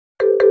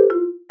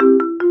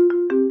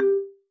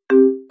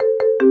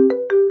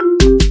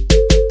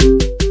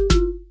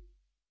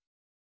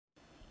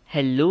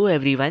Hello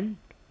everyone,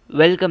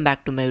 welcome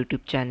back to my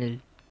YouTube channel.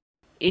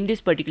 In this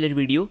particular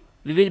video,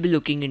 we will be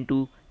looking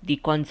into the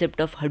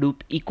concept of Hadoop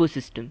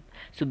ecosystem.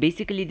 So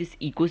basically this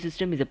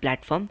ecosystem is a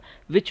platform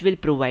which will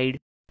provide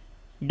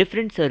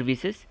different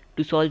services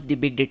to solve the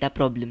big data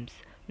problems.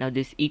 Now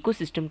this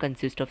ecosystem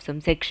consists of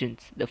some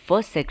sections. The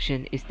first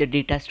section is the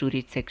data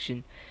storage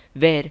section,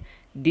 where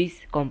these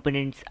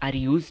components are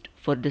used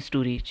for the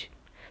storage,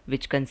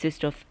 which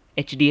consists of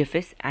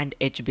HDFS and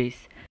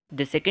HBase.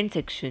 The second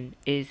section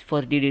is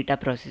for the data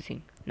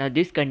processing. Now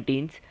this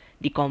contains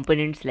the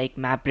components like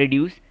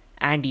MapReduce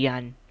and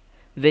yarn,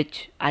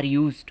 which are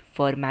used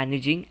for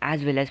managing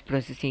as well as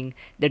processing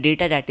the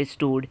data that is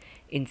stored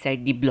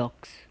inside the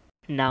blocks.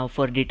 Now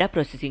for data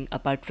processing,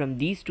 apart from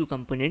these two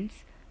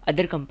components,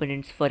 other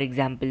components, for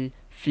example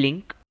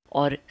Flink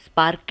or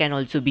Spark, can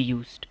also be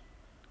used.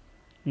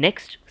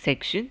 Next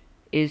section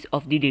is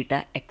of the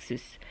data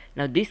access.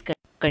 Now this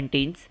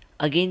contains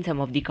again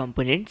some of the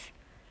components,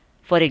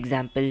 for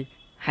example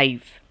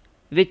Hive,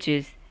 which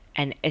is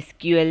an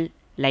SQL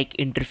like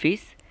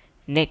interface.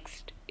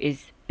 Next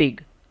is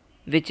Pig,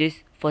 which is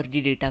for the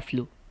data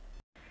flow.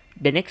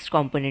 The next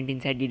component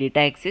inside the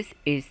data access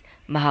is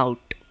Mahout,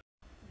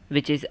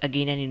 which is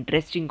again an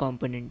interesting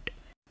component.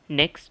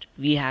 Next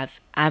we have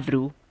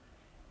Avro.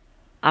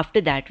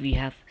 After that we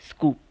have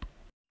Sqoop,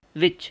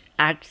 which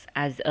acts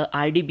as a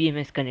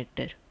RDBMS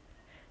connector.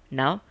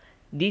 Now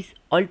these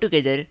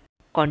altogether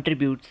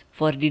contributes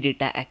for the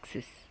data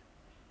access.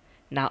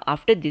 Now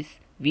after this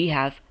we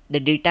have the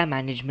data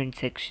management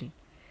section,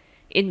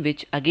 in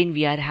which again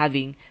we are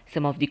having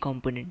some of the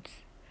components.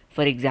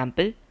 For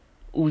example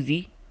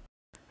Oozie,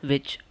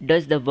 which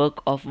does the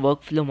work of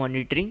workflow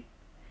monitoring.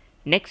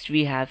 Next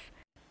we have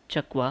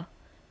Chukwa,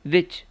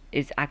 which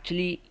is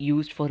actually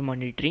used for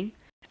monitoring,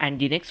 and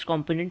the next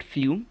component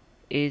Flume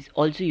is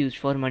also used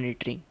for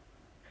monitoring.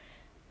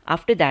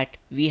 After that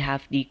we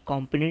have the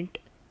component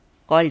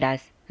called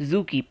as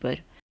ZooKeeper,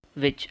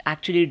 which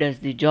actually does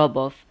the job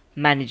of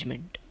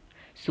management.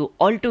 So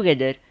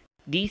altogether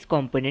these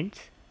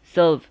components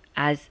serve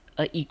as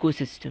a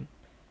ecosystem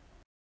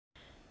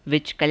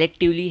which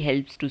collectively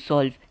helps to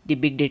solve the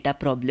big data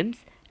problems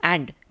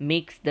and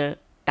makes the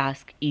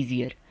task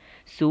easier.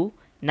 So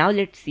now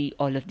let's see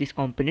all of these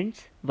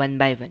components one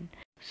by one.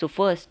 So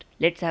first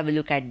let's have a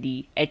look at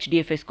the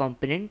HDFS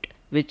component,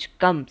 which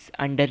comes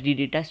under the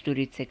data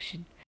storage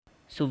section.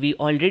 So we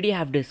already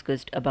have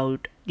discussed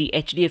about the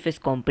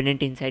HDFS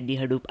component inside the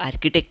Hadoop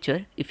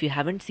architecture. If you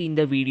haven't seen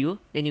the video,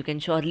 then you can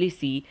surely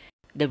see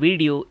the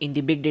video in the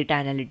Big Data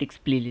Analytics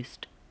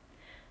playlist.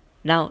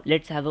 Now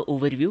let's have an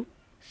overview.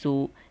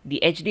 So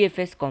the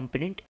HDFS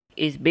component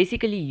is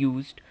basically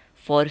used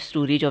for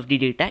storage of the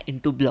data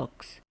into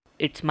blocks.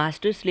 Its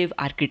master-slave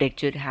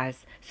architecture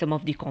has some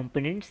of the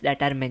components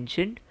that are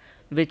mentioned,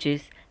 which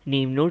is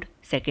name node,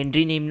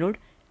 secondary name node,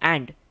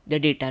 and the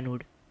data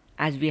node.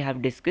 As we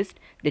have discussed,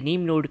 the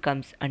name node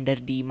comes under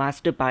the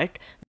master part,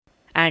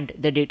 and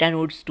the data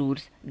node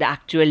stores the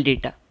actual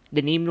data.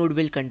 The name node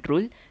will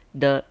control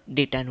the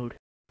data node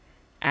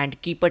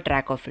and keep a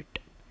track of it.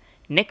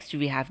 Next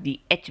we have the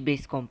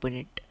HBase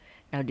component.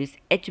 Now this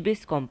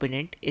HBase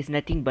component is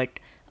nothing but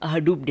a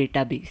Hadoop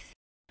database.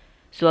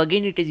 So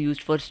again it is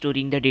used for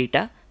storing the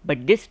data,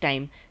 but this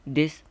time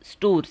this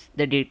stores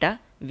the data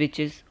which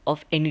is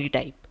of any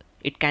type.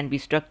 It can be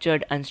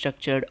structured,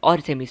 unstructured,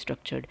 or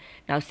semi-structured.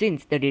 Now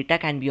since the data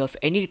can be of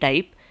any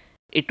type,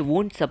 it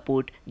won't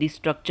support the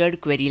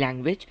structured query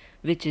language,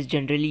 which is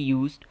generally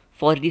used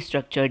for the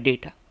structured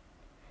data.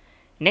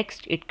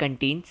 Next it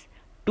contains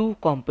two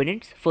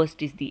components.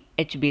 First is the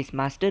HBase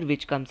master,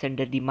 which comes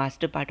under the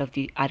master part of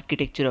the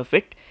architecture of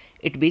it.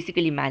 It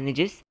basically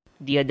manages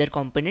the other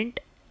component,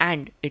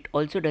 and it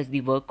also does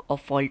the work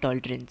of fault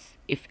tolerance.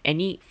 If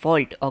any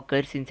fault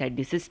occurs inside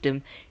the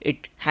system,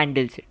 it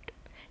handles it.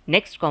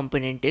 Next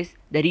component is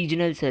the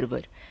regional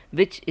server,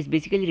 which is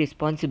basically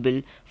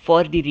responsible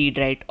for the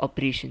read-write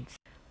operations.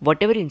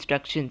 Whatever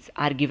instructions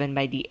are given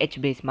by the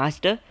HBase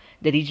master,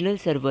 the regional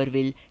server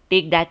will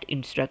take that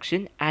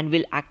instruction and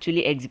will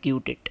actually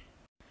execute it.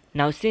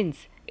 Now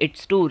since it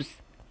stores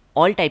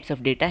all types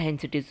of data,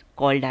 hence it is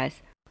called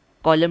as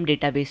column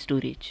database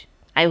storage.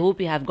 I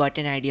hope you have got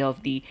an idea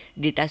of the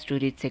data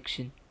storage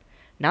section.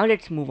 Now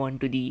let's move on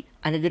to the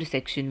another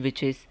section,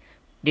 which is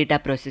data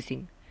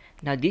processing.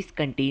 Now this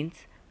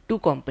contains two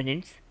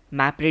components,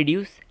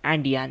 MapReduce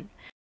and yarn.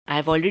 I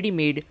have already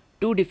made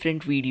two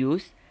different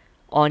videos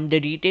on the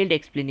detailed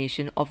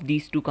explanation of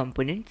these two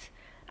components.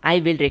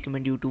 I will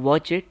recommend you to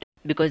watch it,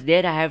 because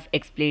there I have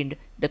explained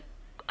the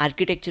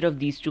architecture of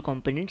these two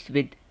components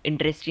with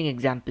interesting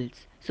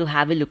examples. So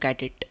have a look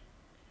at it.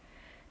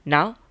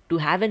 Now to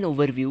have an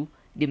overview,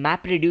 the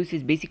MapReduce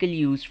is basically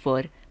used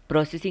for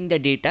processing the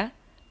data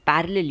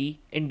parallelly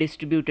in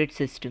distributed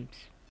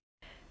systems.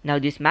 Now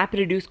this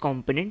MapReduce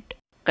component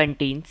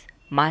contains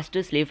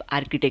master-slave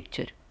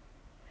architecture.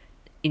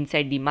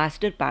 Inside the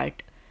master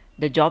part,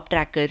 the job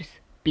trackers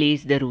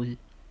plays the role,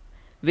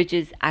 which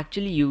is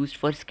actually used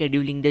for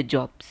scheduling the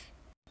jobs.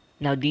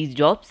 Now these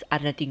jobs are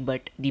nothing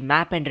but the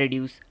map and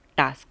reduce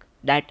tasks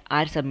that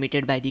are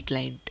submitted by the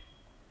client.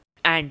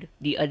 and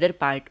the other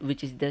part,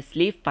 which is the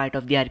slave part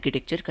of the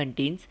architecture,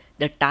 contains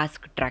the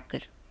task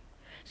tracker.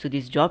 So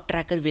this job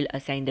tracker will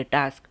assign the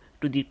task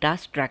to the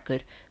task tracker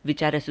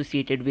which are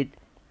associated with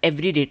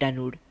every data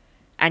node,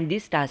 and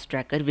this task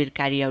tracker will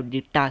carry out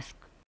the task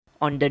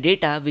on the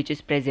data which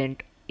is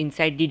present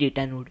inside the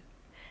data node.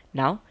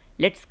 Now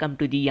let's come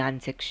to the yarn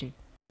section.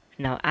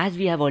 Now, as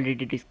we have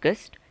already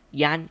discussed,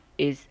 yarn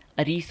is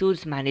a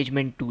resource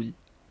management tool.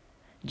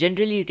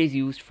 Generally it is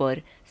used for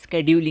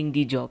scheduling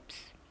the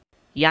jobs.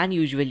 Yarn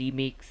usually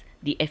makes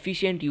the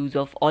efficient use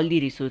of all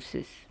the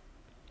resources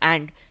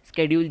and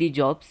schedule the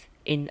jobs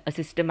in a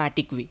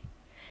systematic way.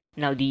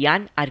 Now the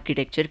yarn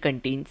architecture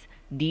contains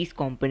these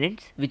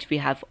components which we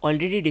have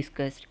already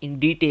discussed in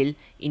detail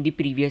in the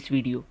previous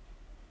video.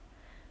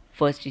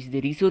 First is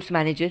the resource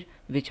manager,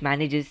 which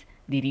manages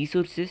the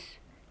resources.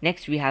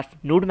 Next we have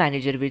node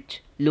manager,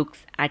 which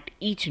looks at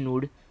each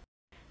node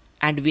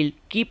and will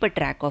keep a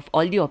track of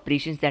all the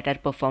operations that are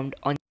performed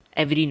on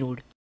every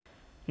node.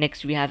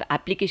 Next we have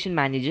application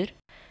manager,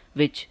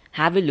 which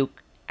have a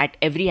look at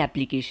every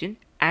application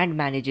and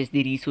manages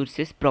the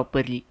resources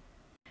properly.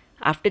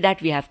 After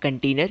that we have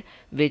container,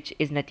 which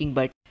is nothing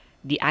but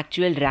the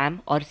actual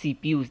RAM or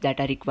CPUs that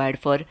are required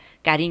for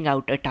carrying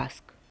out a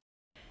task.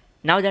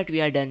 Now that we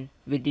are done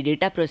with the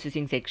data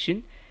processing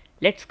section,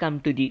 let's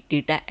come to the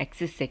data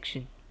access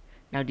section.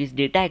 Now this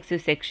data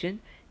access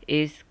section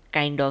is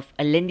kind of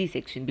a lengthy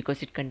section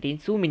because it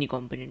contains so many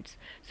components.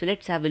 So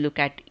let's have a look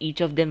at each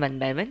of them one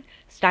by one,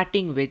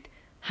 starting with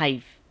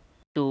Hive.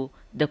 So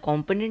the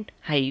component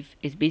Hive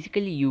is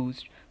basically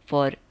used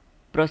for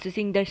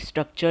processing the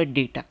structured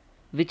data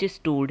which is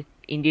stored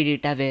in the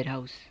data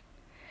warehouse.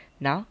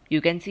 Now you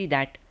can see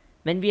that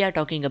when we are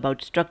talking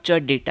about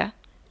structured data,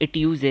 it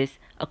uses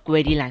a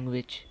query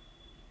language.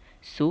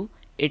 So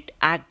it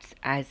acts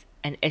as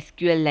an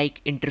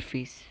SQL-like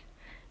interface,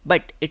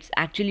 but it's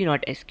actually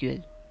not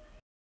SQL.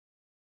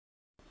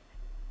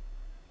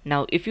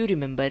 Now if you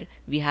remember,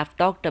 we have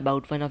talked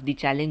about one of the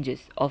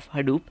challenges of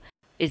Hadoop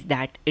is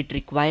that it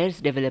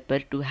requires developer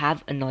to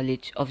have a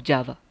knowledge of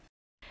Java,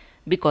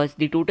 because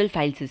the total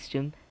file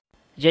system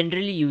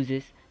generally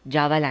uses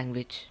Java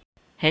language.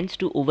 Hence,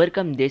 to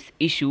overcome this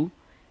issue,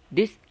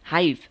 this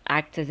Hive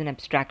acts as an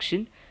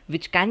abstraction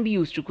which can be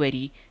used to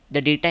query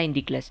the data in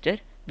the cluster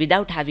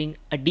without having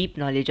a deep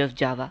knowledge of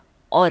Java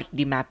or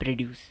the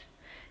MapReduce.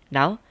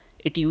 Now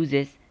it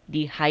uses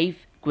the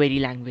Hive query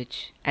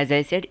language. As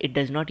I said, it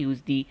does not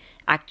use the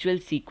actual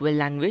SQL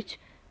language.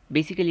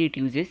 Basically it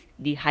uses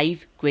the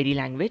Hive query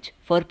language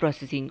for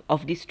processing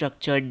of the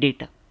structured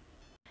data.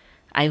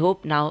 I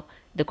hope now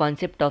the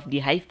concept of the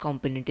Hive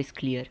component is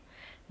clear.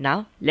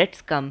 Now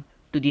let's come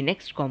to the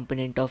next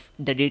component of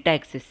the data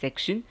access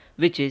section,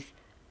 which is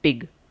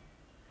pig.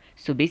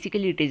 So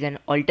basically it is an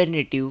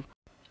alternative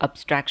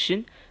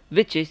abstraction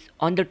which is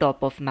on the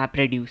top of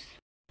MapReduce.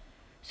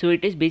 So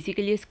it is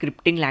basically a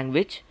scripting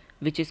language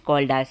which is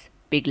called as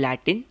pig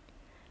Latin,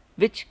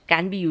 which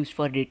can be used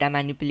for data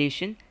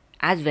manipulation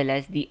as well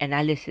as the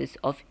analysis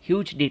of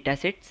huge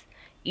datasets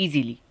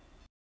easily.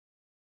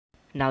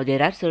 Now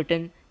there are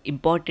certain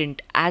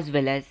important as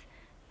well as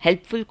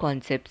helpful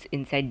concepts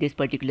inside this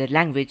particular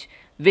language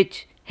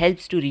which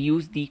helps to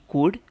reuse the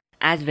code,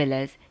 as well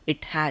as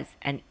it has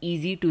an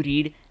easy to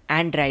read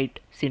and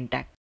write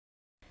syntax.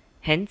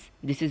 Hence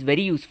this is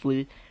very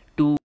useful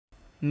to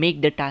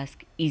make the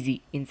task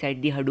easy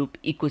inside the Hadoop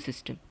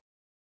ecosystem.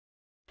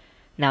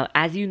 Now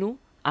as you know,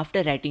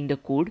 after writing the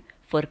code,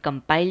 for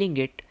compiling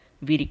it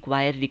we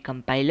require the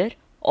compiler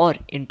or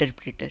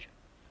interpreter.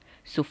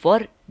 So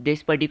for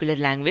this particular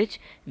language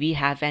we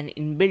have an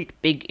inbuilt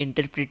pig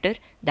interpreter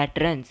that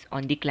runs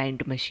on the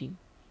client machine.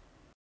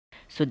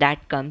 So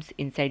that comes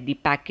inside the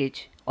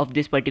package of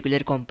this particular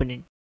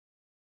component.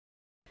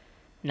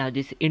 Now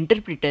this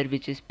interpreter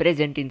which is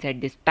present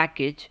inside this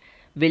package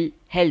will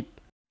help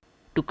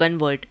to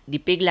convert the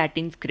pig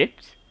Latin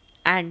scripts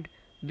and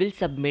will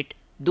submit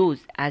those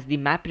as the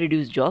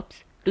MapReduce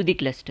jobs to the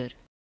cluster.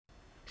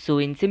 So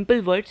in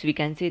simple words we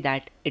can say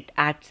that it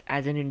acts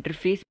as an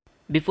interface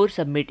before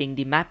submitting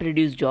the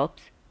MapReduce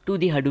jobs to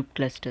the Hadoop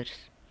clusters.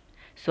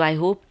 So I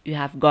hope you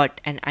have got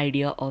an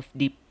idea of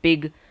the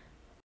pig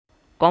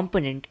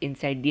component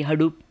inside the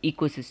Hadoop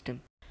ecosystem.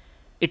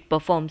 It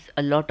performs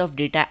a lot of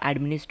data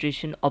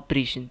administration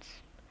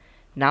operations.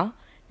 Now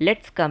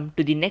let's come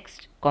to the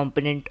next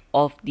component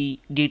of the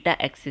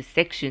data access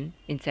section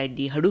inside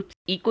the Hadoop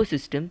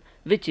ecosystem,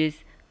 which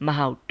is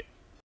Mahout.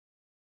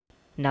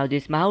 Now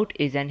this Mahout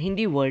is an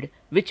Hindi word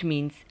which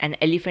means an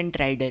elephant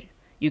rider.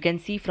 You can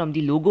see from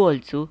the logo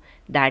also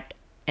that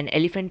an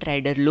elephant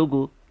rider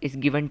logo is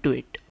given to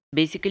it.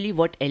 Basically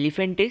what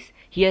elephant is,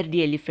 here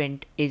the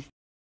elephant is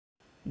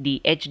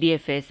the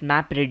HDFS,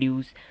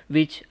 MapReduce,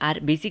 which are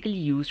basically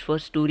used for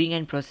storing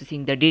and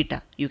processing the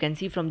data. You can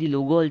see from the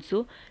logo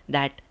also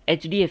that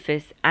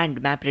HDFS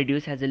and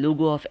MapReduce has a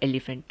logo of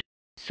elephant.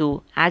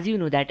 So as you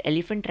know that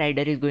elephant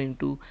rider is going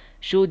to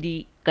show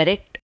the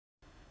correct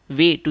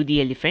way to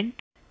the elephant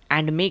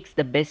and makes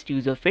the best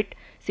use of it.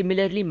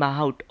 Similarly,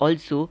 Mahout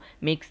also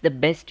makes the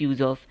best use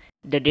of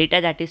the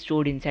data that is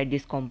stored inside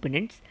these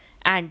components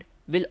and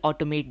will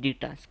automate the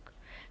task.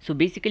 So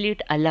basically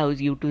it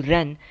allows you to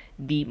run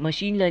the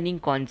machine learning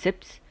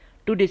concepts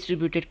to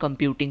distributed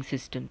computing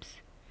systems.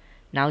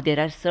 Now there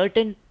are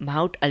certain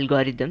Mahout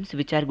algorithms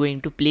which are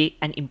going to play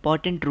an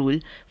important role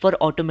for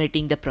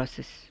automating the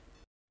process.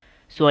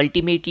 So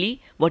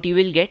ultimately what you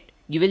will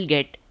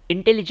get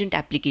intelligent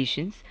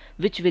applications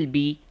which will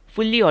be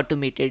fully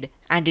automated,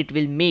 and it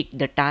will make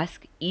the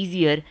task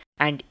easier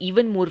and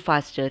even more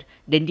faster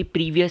than the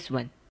previous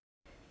one.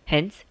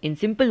 Hence, in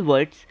simple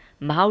words,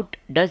 Mahout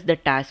does the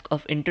task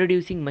of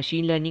introducing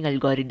machine learning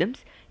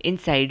algorithms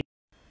inside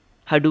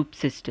Hadoop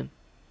system.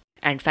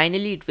 And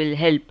finally, it will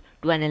help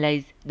to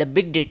analyze the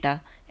big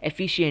data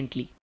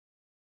efficiently.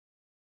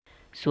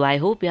 So I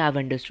hope you have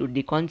understood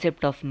the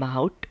concept of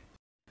Mahout.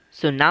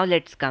 So now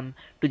let's come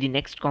to the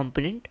next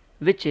component,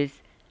 which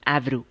is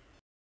Avro,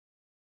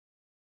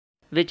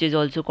 which is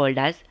also called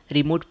as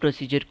remote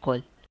procedure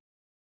call.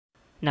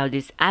 Now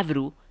this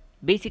Avro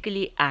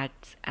basically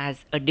acts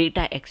as a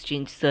data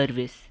exchange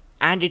service,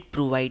 and it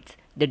provides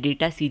the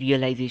data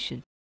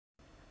serialization,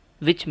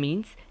 which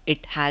means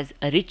it has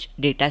a rich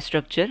data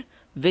structure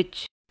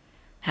which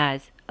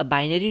has a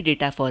binary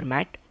data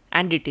format,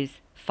 and it is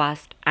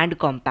fast and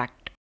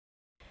compact.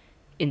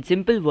 In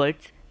simple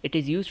words, it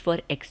is used for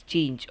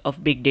exchange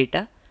of big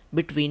data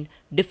between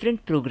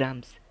different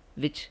programs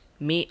which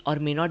may or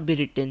may not be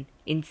written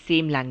in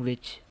same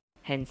language.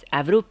 Hence,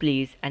 Avro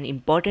plays an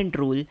important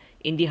role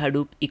in the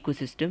Hadoop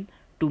ecosystem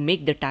to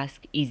make the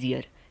task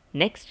easier.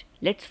 Next,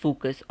 let's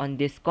focus on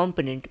this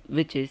component,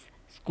 which is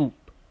Sqoop.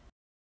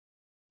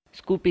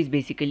 Sqoop is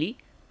basically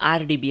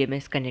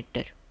RDBMS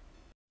connector,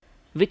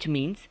 which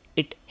means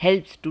it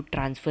helps to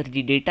transfer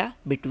the data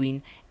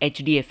between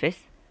HDFS,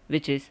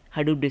 which is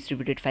Hadoop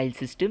Distributed File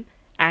System,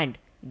 and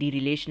the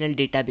relational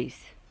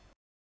database.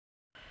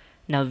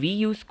 Now we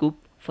use Sqoop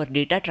for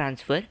data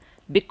transfer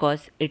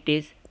because it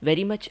is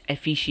very much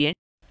efficient,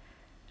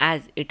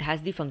 as it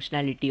has the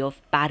functionality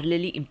of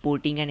parallelly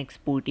importing and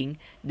exporting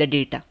the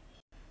data,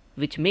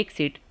 which makes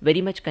it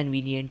very much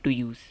convenient to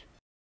use.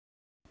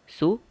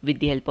 So with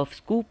the help of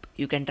Sqoop,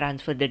 you can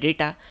transfer the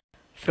data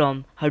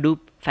from Hadoop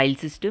file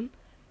system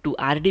to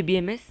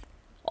RDBMS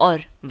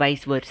or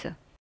vice versa.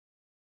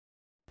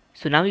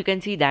 So now you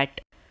can see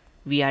that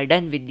we are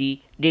done with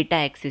the data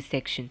access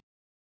section.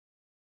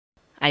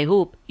 I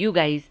hope you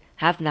guys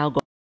have now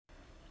got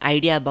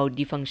idea about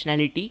the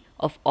functionality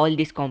of all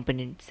these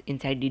components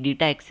inside the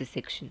data access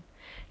section.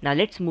 Now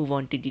let's move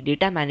on to the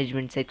data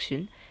management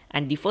section,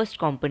 and the first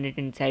component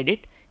inside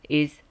it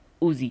is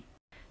Oozie,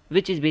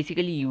 which is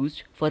basically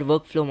used for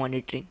workflow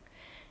monitoring.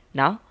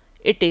 Now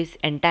it is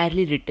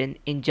entirely written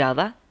in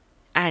Java,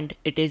 and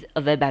it is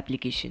a web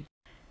application.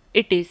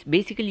 It is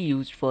basically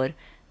used for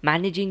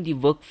managing the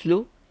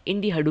workflow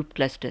in the Hadoop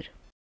cluster.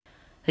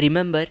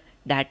 Remember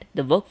that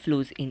the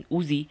workflows in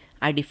Oozie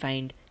are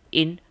defined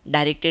in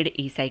directed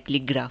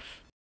acyclic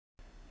graph.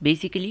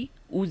 Basically,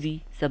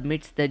 Oozie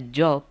submits the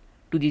job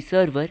to the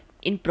server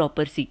in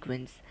proper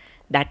sequence.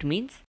 That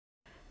means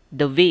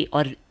the way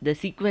or the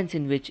sequence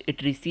in which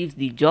it receives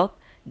the job,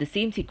 the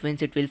same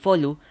sequence it will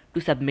follow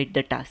to submit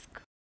the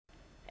task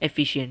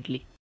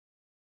efficiently.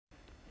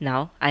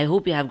 Now, I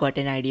hope you have got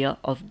an idea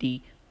of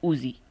the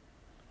Oozie.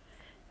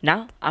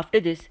 Now,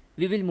 after this,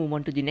 we will move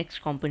on to the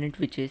next component,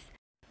 which is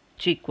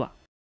Chukwa.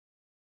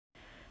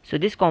 So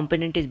this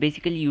component is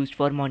basically used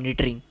for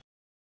monitoring.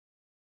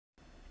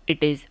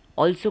 It is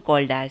also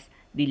called as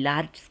the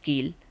large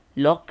scale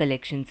log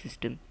collection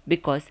system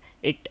because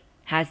it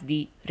has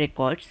the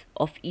records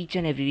of each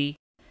and every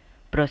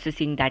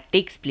processing that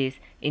takes place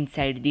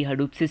inside the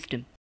Hadoop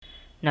system.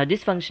 Now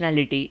this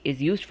functionality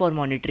is used for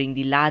monitoring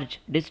the large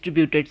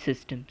distributed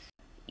systems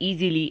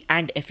easily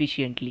and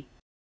efficiently.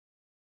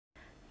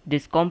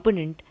 This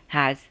component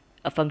has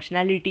a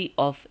functionality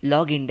of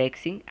log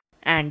indexing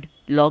and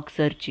log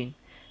searching,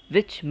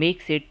 which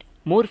makes it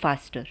more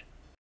faster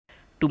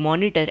to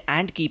monitor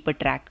and keep a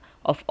track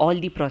of all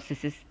the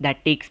processes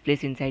that takes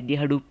place inside the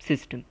Hadoop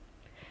system.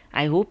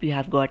 I hope you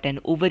have got an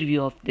overview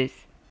of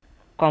this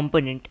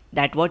component,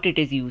 that what it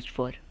is used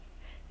for.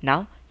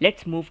 Now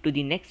let's move to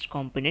the next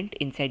component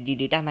inside the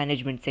data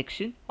management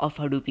section of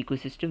Hadoop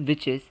ecosystem,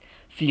 which is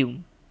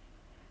Flume.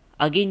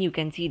 Again, you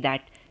can see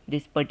that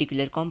this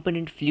particular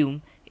component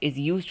Flume is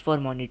used for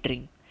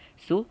monitoring.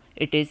 So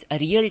it is a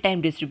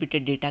real-time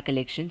distributed data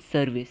collection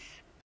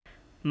service.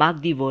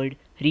 Mark the word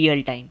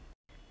real-time,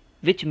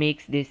 which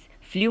makes this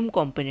Flume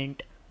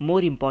component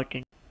more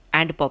important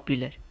and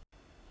popular.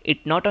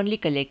 It not only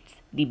collects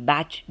the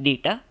batch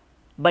data,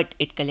 but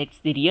it collects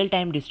the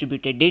real-time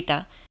distributed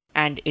data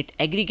and it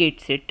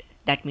aggregates it.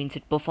 That means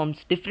it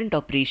performs different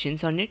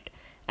operations on it,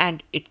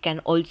 and it can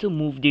also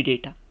move the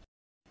data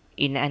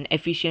in an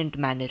efficient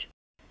manner.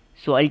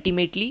 So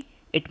ultimately,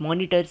 it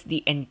monitors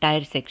the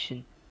entire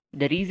section.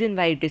 The reason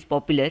why it is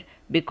popular,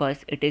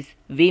 because it is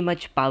way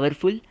much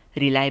powerful,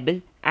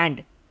 reliable,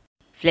 and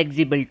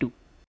flexible too.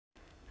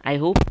 I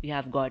hope you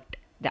have got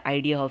the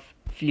idea of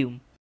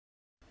Flume.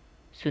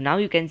 So now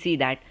you can see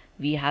that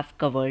we have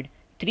covered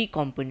 3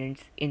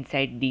 components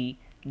inside the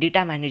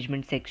data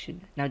management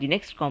section. Now the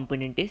next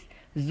component is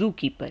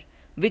ZooKeeper.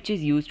 which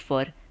is used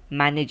for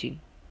managing.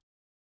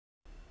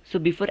 So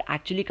before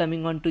actually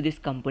coming on to this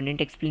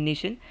component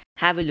explanation,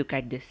 have a look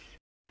at this.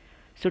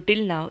 So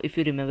till now, if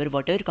you remember,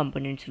 whatever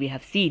components we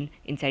have seen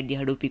inside the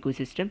Hadoop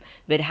ecosystem,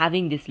 we're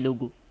having this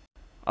logo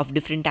of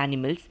different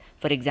animals,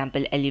 for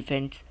example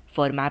elephants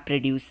for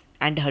MapReduce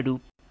and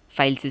Hadoop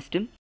file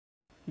system,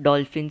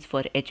 dolphins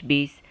for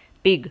HBase,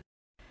 pig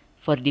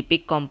for the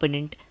pig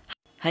component,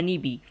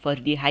 honeybee for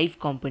the Hive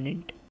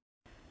component,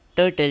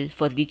 turtle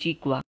for the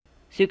Chukwa.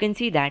 So you can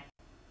see that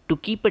to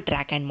keep a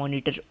track and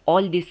monitor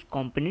all these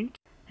components,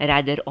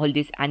 rather all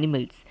these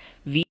animals,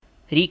 we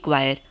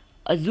require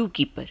a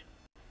zookeeper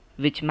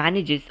which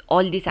manages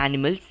all these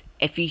animals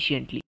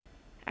efficiently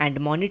and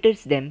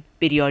monitors them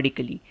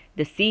periodically.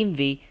 The same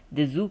way,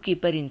 the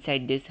zookeeper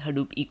inside this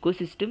Hadoop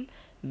ecosystem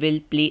will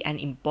play an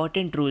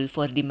important role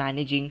for the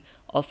managing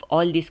of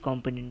all these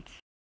components.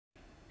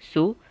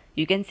 So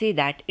you can say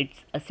that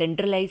it's a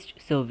centralized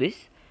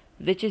service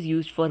which is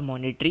used for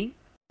monitoring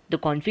the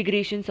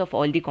configurations of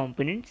all the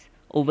components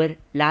over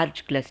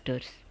large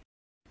clusters.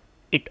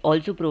 It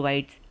also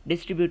provides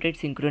distributed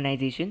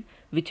synchronization,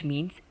 which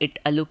means it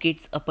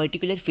allocates a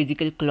particular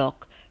physical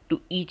clock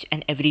to each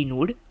and every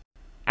node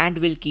and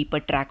will keep a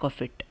track of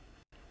it.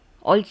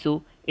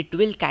 Also, it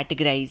will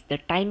categorize the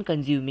time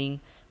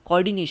consuming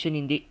coordination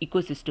in the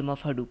ecosystem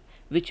of Hadoop,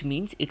 which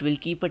means it will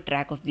keep a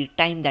track of the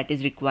time that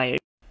is required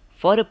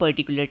for a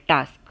particular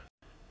task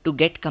to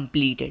get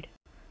completed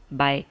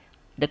by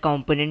the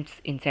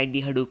components inside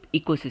the Hadoop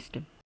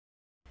ecosystem.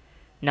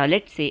 Now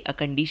let's say a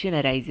condition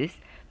arises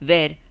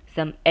where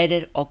some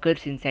error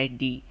occurs inside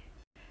the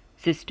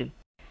system.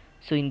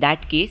 So in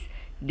that case,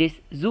 this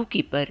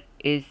zookeeper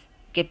is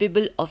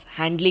capable of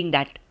handling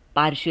that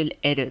partial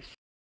errors.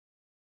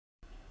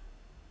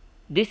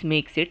 This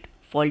makes it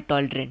fault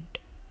tolerant,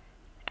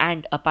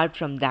 and apart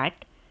from that,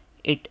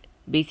 it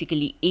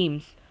basically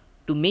aims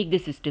to make the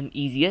system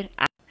easier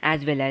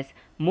as well as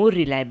more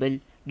reliable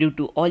due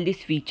to all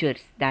these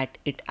features that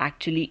it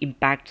actually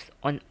impacts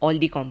on all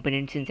the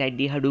components inside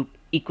the Hadoop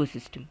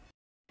ecosystem.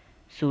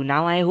 So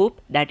now I hope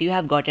that you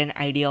have got an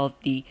idea of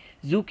the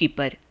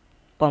zookeeper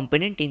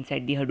component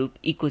inside the Hadoop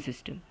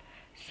ecosystem.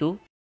 So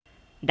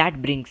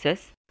that brings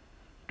us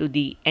to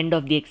the end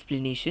of the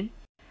explanation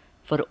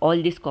for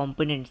all these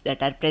components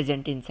that are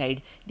present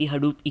inside the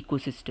Hadoop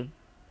ecosystem.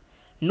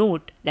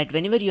 Note that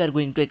whenever you are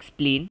going to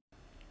explain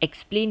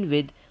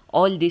with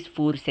all these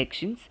 4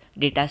 sections: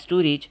 data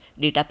storage,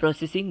 data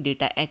processing,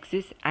 data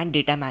access and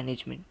data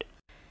management.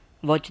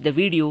 Watch the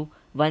video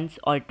once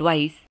or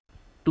twice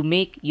to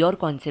make your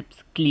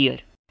concepts clear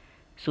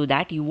so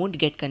that you won't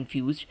get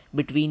confused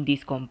between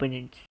these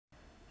components.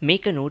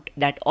 Make a note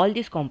that all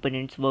these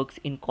components works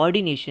in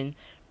coordination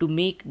to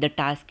make the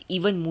task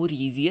even more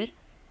easier,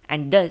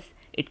 and thus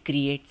it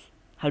creates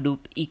Hadoop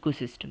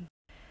ecosystem.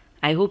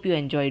 I hope you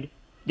enjoyed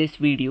this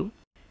video,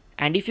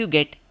 and if you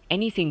get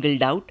any single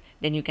doubt,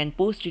 then you can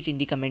post it in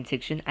the comment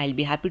section. I'll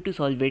be happy to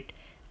solve it.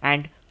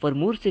 And for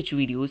more such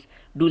videos,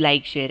 do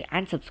like, share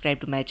and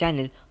subscribe to my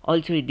channel.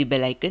 Also hit the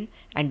bell icon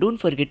and don't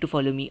forget to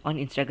follow me on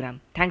Instagram.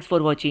 Thanks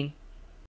for watching.